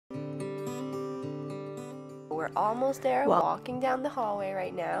we're almost there, walking down the hallway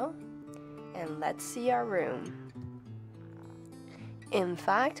right now. And let's see our room. In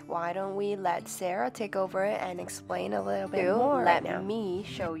fact, why don't we let Sarah take over it and explain a little bit more right now. Let me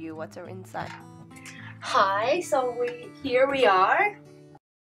show you what's inside. Hi, so here we are.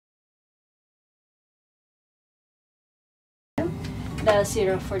 The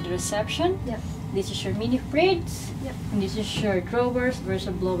zero for the reception. Yep. This is your mini fridge. Yep. And this is your drawers, there's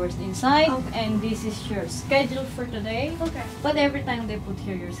a blowers inside. Okay. And this is your schedule for today. Okay. But every time they put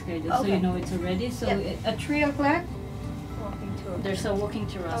here your schedule, so you know it's already. So at 3 o'clock, Walking tour. there's a walking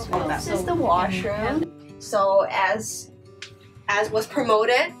tour as well. This so is the washroom. So as was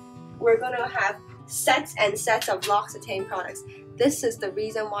promoted, we're gonna have sets and sets of L'Occitane products. This is the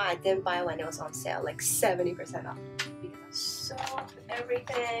reason why I didn't buy when it was on sale, like 70% off. Soap,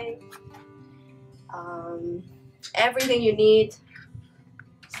 everything. Everything you need.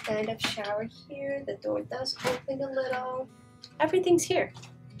 Stand-up shower here. The door does open a little. Everything's here.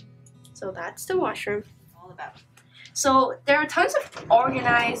 So that's the washroom. All about. So there are tons of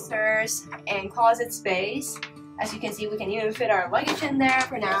organizers and closet space. As you can see, we can even fit our luggage in there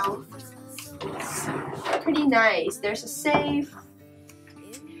for now. It's pretty nice. There's a safe.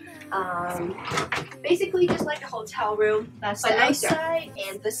 Basically just like a hotel room, but outside,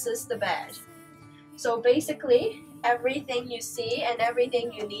 and this is the bed. So basically everything you see and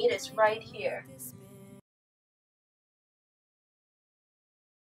everything you need is right here.